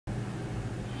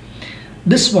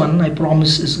This one, I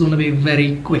promise, is going to be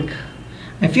very quick.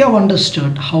 If you have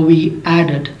understood how we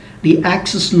added the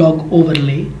access log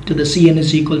overlay to the cn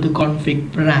is equal to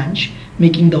config branch,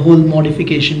 making the whole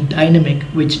modification dynamic,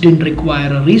 which didn't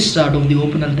require a restart of the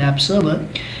OpenLDAP server,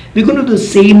 we're going to do the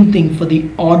same thing for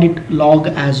the audit log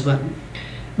as well.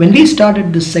 When we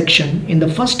started this section, in the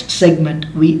first segment,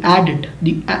 we added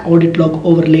the audit log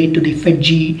overlay to the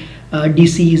fetg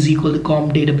dc is equal to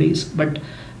com database. But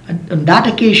on that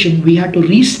occasion, we had to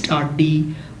restart the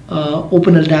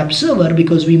OpenLDAP server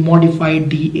because we modified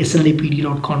the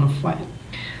slapd.conf file.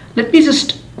 Let me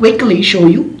just quickly show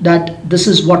you that this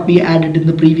is what we added in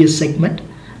the previous segment.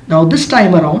 Now this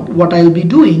time around, what I'll be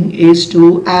doing is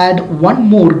to add one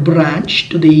more branch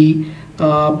to the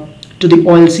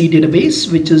OLC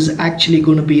database, which is actually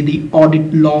going to be the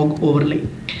audit log overlay.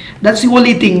 That's the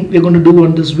only thing we're going to do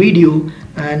on this video,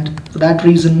 and for that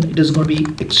reason it is going to be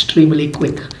extremely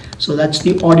quick. So that's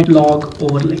the audit log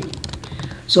overlay.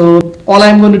 So all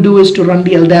I'm going to do is to run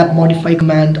the LDAP modify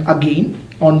command again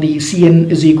on the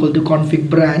cn is equal to config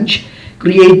branch,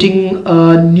 creating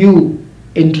a new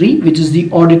entry which is the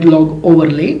audit log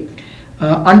overlay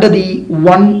under the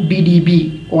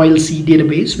 1BDB OLC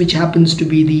database, which happens to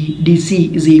be the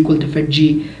dc is equal to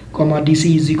fetg,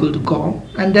 dc is equal to com,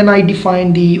 and then I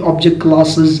define the object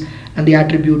classes and the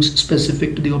attributes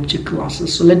specific to the object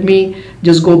classes. So let me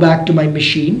just go back to my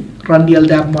machine, run the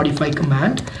LDAP modify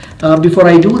command. Before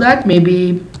I do that,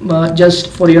 maybe just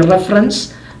for your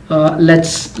reference,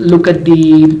 let's look at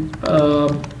the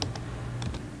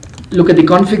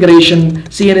configuration.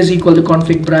 Cn is equal to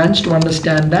config branch to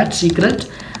understand that secret.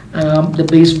 The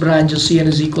base branch is cn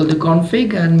is equal to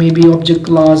config, and maybe object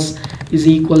class is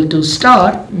equal to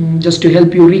star, just to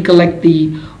help you recollect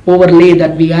the overlay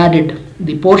that we added.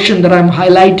 The portion that I'm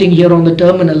highlighting here on the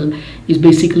terminal is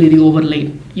basically the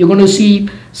overlay. You're going to see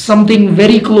something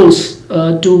very close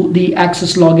to the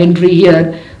access log entry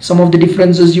here. Some of the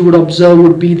differences you would observe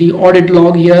would be the audit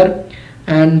log here,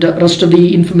 and rest of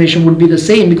the information would be the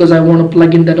same because I want to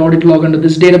plug in that audit log under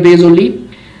this database only.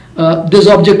 This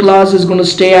object class is going to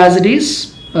stay as it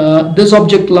is. This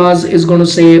object class is going to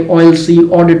say OLC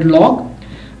audit log.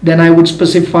 Then I would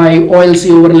specify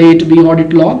OLC overlay to be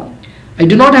audit log. I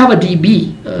do not have a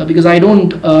DB because I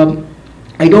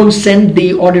don't send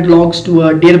the audit logs to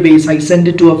a database. I send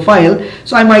it to a file.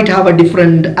 So I might have a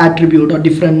different attribute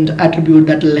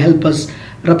that will help us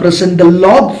represent the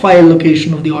log file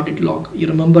location of the audit log. You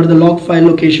remember the log file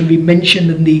location we mentioned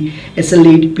in the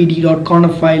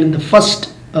slapd.conf file in the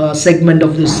first segment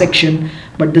of this section,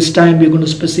 but this time we're going to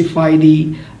specify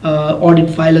the audit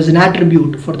file as an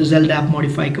attribute for this LDAP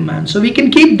modify command. So we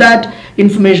can keep that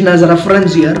information as a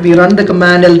reference here. We run the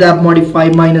command LDAP modify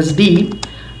 -d.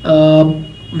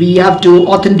 We have to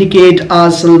authenticate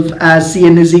ourselves as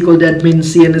cn is equal to admin,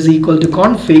 cn is equal to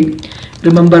config.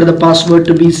 Remember the password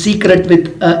to be secret with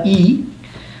E.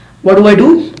 What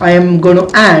do? I am going to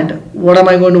add, what am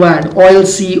I going to add?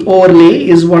 OLC overlay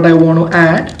is what I want to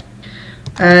add.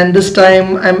 And this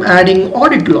time I'm adding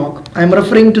audit log. I'm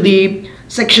referring to the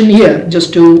section here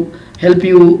just to help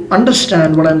you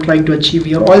understand what I'm trying to achieve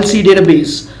here. OLC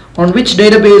database. On which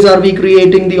database are we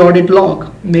creating the audit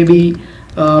log? Maybe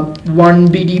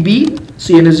 1BDB,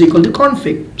 cn is equal to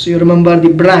config. So you remember the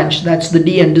branch, that's the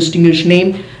DN, distinguished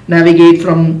name. Navigate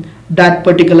from that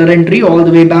particular entry all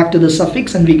the way back to the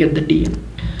suffix and we get the DN.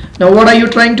 Now what are you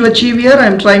trying to achieve here?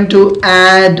 I'm trying to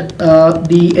add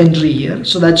the entry here.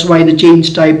 So that's why the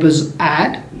change type is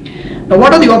add. Now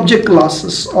what are the object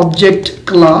classes? Object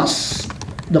class,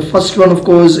 the first one of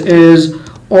course is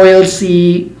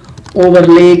OLC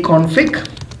overlay config.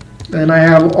 Then I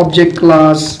have object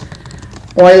class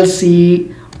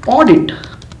OLC audit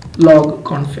log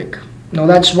config. Now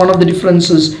that's one of the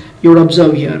differences you would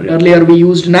observe here. Earlier we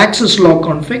used an access log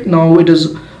config. Now it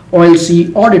is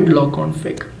OLC audit log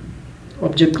config.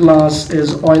 Object class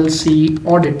is OLC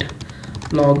audit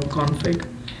log config.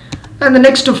 And the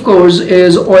next of course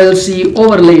is OLC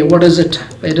overlay. What is it?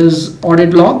 It is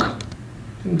audit log.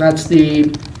 That's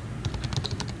the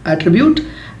attribute.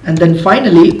 And then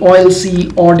finally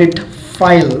OLC audit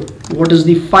file. What is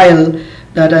the file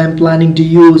that I am planning to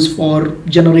use for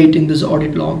generating this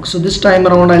audit log? So this time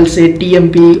around I'll say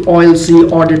tmp olc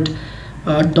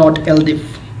audit.ldif.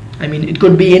 I mean, it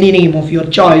could be any name of your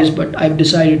choice, but I've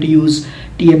decided to use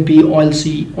tmp olc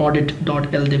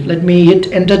audit.ldif. Let me hit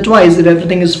enter twice. If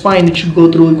everything is fine, it should go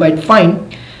through quite fine.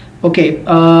 Okay,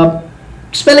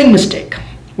 spelling mistake.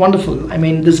 Wonderful. I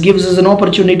mean, this gives us an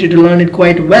opportunity to learn it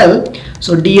quite well.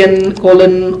 So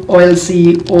dn:/olc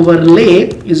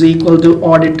overlay is equal to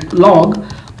audit log.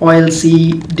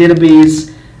 OLC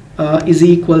database is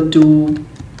equal to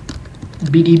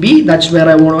BDB, that's where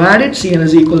I want to add it. Cn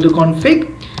is equal to config.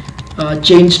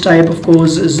 Change type of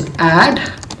course is add.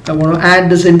 I want to add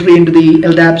this entry into the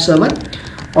LDAP server.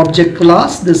 Object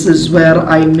class, this is where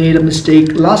I made a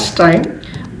mistake last time,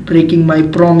 breaking my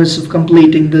promise of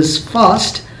completing this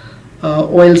fast.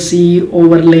 OLC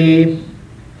overlay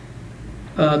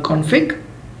config,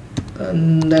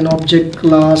 and then object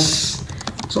class,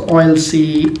 so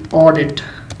OLC audit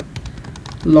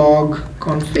log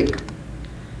config,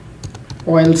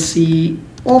 OLC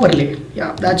overlay,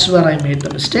 yeah, that's where I made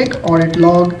the mistake. Audit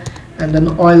log, and then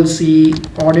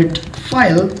OLC audit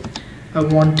file, I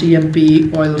want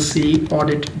tmp OLC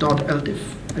audit.ldif.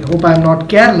 I hope I'm not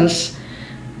careless.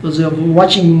 Those who are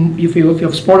watching, if you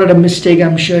have spotted a mistake,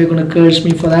 I'm sure you're going to curse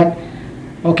me for that.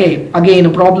 Okay, again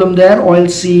a problem there.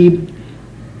 OLC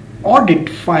audit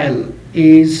file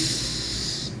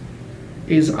is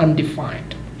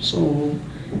undefined. So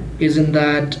isn't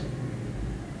that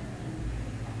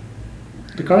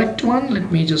the correct one?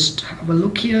 Let me just have a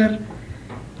look here.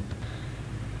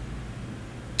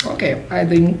 Okay, I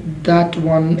think that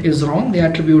one is wrong. The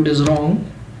attribute is wrong.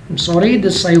 I'm sorry.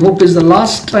 This I hope is the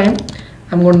last time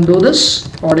I'm going to do this.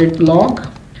 Audit log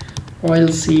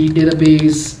OLC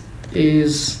database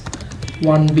is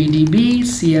 1 BDB,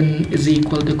 Cn is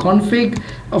equal to config.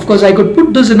 Of course, I could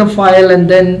put this in a file and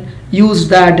then use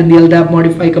that in the LDAP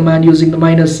modify command using the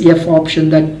 -f option.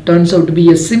 That turns out to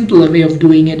be a simpler way of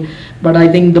doing it, but I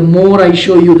think the more I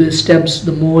show you the steps,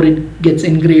 the more it gets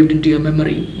engraved into your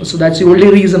memory. So that's the only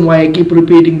reason why I keep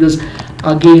repeating this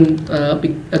again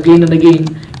and again,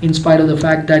 in spite of the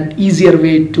fact that easier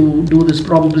way to do this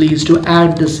probably is to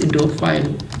add this into a file.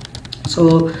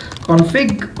 So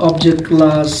config object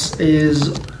class is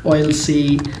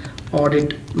OLC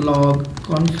audit log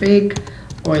config,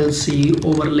 OLC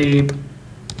overlay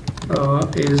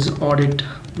is audit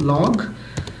log.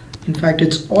 In fact,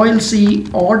 it's OLC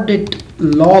audit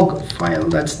log file.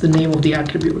 That's the name of the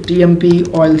attribute, tmp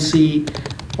OLC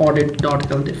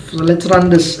audit.ldif. So let's run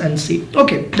this and see.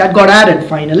 Okay, that got added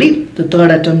finally. The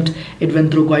third attempt, it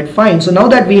went through quite fine. So now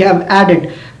that we have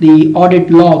added the audit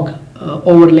log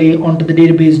overlay onto the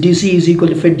database, dc is equal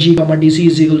to fetg, dc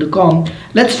is equal to com,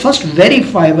 let's first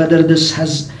verify whether this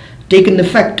has taken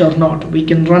effect or not. We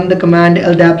can run the command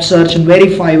LDAP search and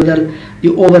verify whether the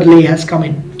overlay has come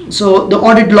in. So the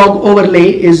audit log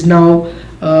overlay is now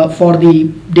for the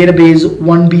database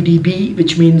 1BDB,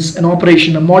 which means an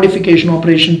operation, a modification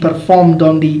operation performed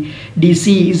on the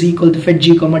dc is equal to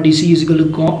fetg, dc is equal to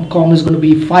com is going to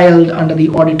be filed under the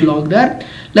audit log there.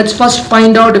 Let's first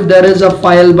find out if there is a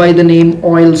file by the name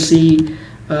OLC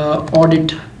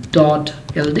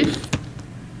audit.ldif.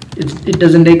 It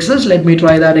doesn't exist. Let me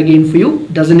try that again for you.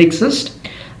 Doesn't exist.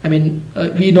 I mean,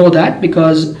 we know that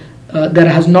because there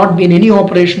has not been any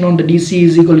operation on the dc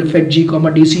is equal to fetg,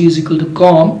 dc is equal to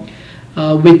com,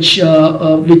 which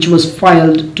was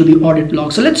filed to the audit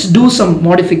log. So let's do some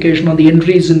modification on the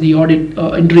entries in the audit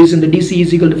entries in the dc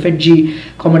is equal to fetg,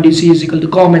 dc is equal to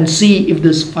com, and see if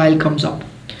this file comes up.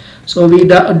 So we do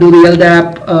the LDAP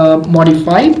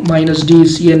modify -d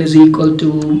cn is equal to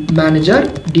manager,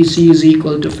 dc is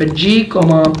equal to fetg,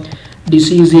 dc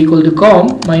is equal to com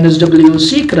 -w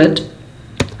secret,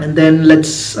 and then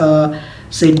let's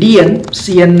say dn,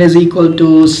 cn is equal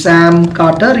to Sam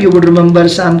Carter. You would remember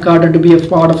Sam Carter to be a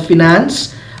part of finance.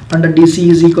 Under dc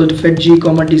is equal to fetg,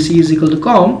 dc is equal to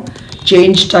com.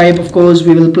 Change type, of course,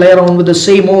 we will play around with the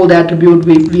same old attribute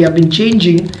we have been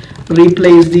changing.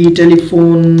 Replace the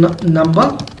telephone number,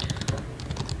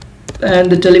 and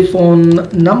the telephone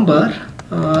number,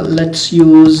 let's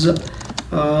use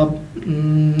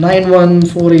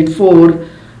 91484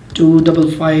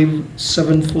 255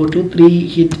 7423.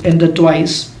 Hit enter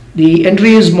twice. The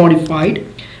entry is modified.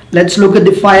 Let's look at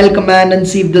the file command and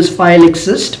see if this file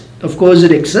exists. Of course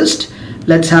it exists.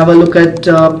 Let's have a look at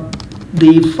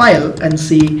the file and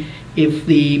see if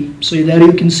so there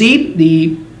you can see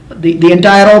the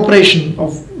entire operation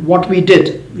of what we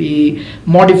did. We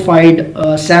modified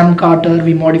Sam Carter,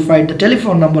 we modified the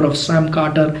telephone number of Sam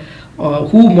Carter,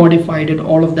 who modified it,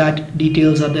 all of that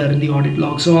details are there in the audit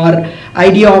log. So our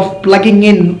idea of plugging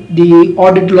in the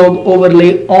audit log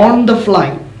overlay on the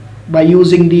fly by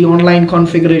using the online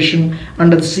configuration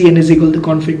under the cn is equal to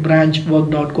config branch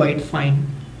worked out quite fine.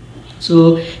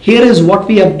 So here is what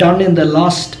we have done in the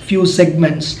last few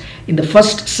segments. In the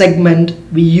first segment,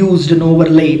 we used an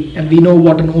overlay, and we know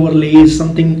what an overlay is,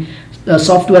 something, a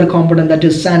software component that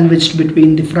is sandwiched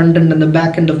between the front end and the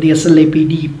back end of the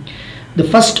SLAPD. The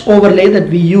first overlay that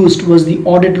we used was the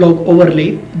audit log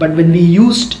overlay, but when we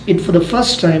used it for the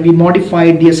first time, we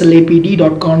modified the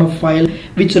slapd.conf file,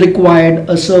 which required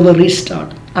a server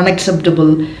restart.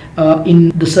 unacceptable in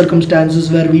the circumstances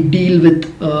where we deal with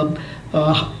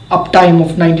uptime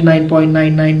of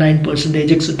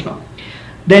 99.999%, etc.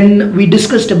 Then we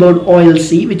discussed about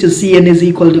OLC, which is cn is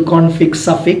equal to config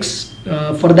suffix.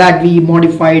 For that we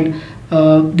modified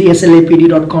the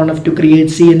slapd.conf to create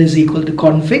cn is equal to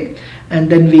config, and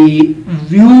then we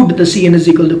viewed the cn is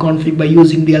equal to config by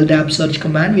using the LDAP search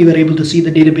command. We were able to see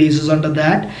the databases under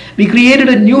that. We created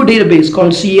a new database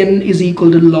called cn is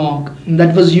equal to log, and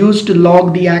that was used to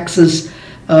log the access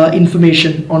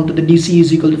information onto the dc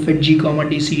is equal to fetch comma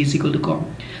dc is equal to com.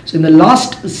 So in the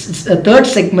last third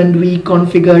segment, we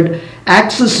configured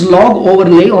access log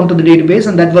overlay onto the database,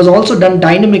 and that was also done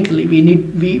dynamically. We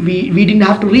didn't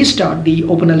have to restart the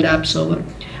OpenLDAP server.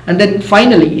 And then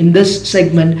finally, in this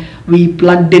segment, we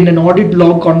plugged in an audit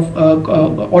log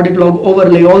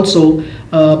overlay also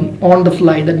on the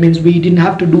fly. That means we didn't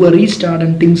have to do a restart,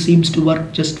 and things seems to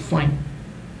work just fine.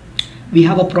 We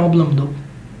have a problem though.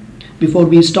 Before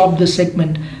we stop this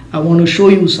segment, I want to show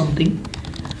you something.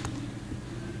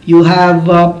 You have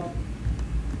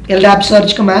LDAP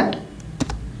search command.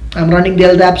 I'm running the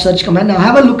LDAP search command. Now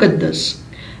have a look at this.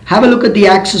 Have a look at the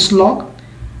access log.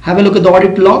 Have a look at the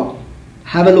audit log.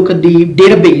 Have a look at the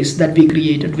database that we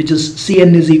created, which is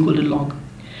cn is equal to log.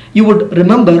 You would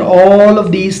remember all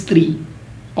of these three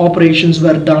operations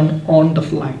were done on the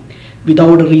fly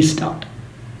without a restart.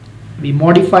 We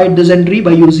modified this entry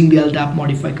by using the LDAP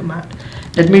modify command.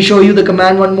 Let me show you the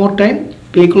command one more time.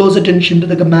 Pay close attention to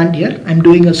the command here. I'm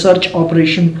doing a search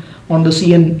operation on the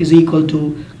cn is equal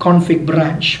to config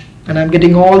branch, and I'm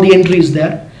getting all the entries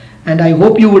there. And I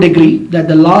hope you would agree that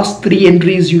the last three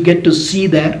entries you get to see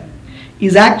there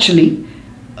is actually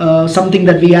something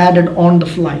that we added on the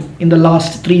fly in the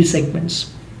last three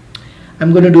segments.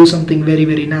 I'm going to do something very,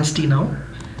 very nasty now.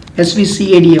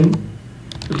 svcadm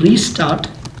restart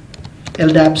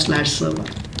LDAP/server.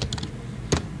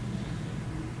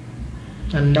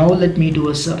 And now let me do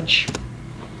a search.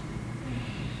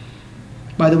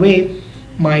 By the way,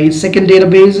 my second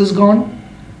database is gone,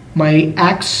 my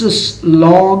access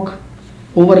log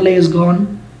overlay is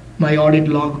gone, my audit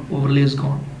log overlay is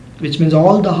gone, which means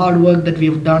all the hard work that we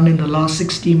have done in the last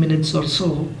 60 minutes or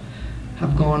so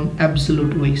have gone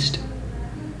absolute waste.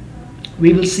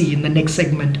 We will see in the next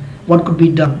segment what could be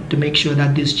done to make sure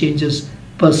that these changes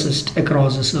persist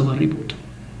across the server reboot.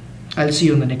 I'll see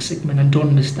you in the next segment, and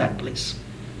don't miss that, please.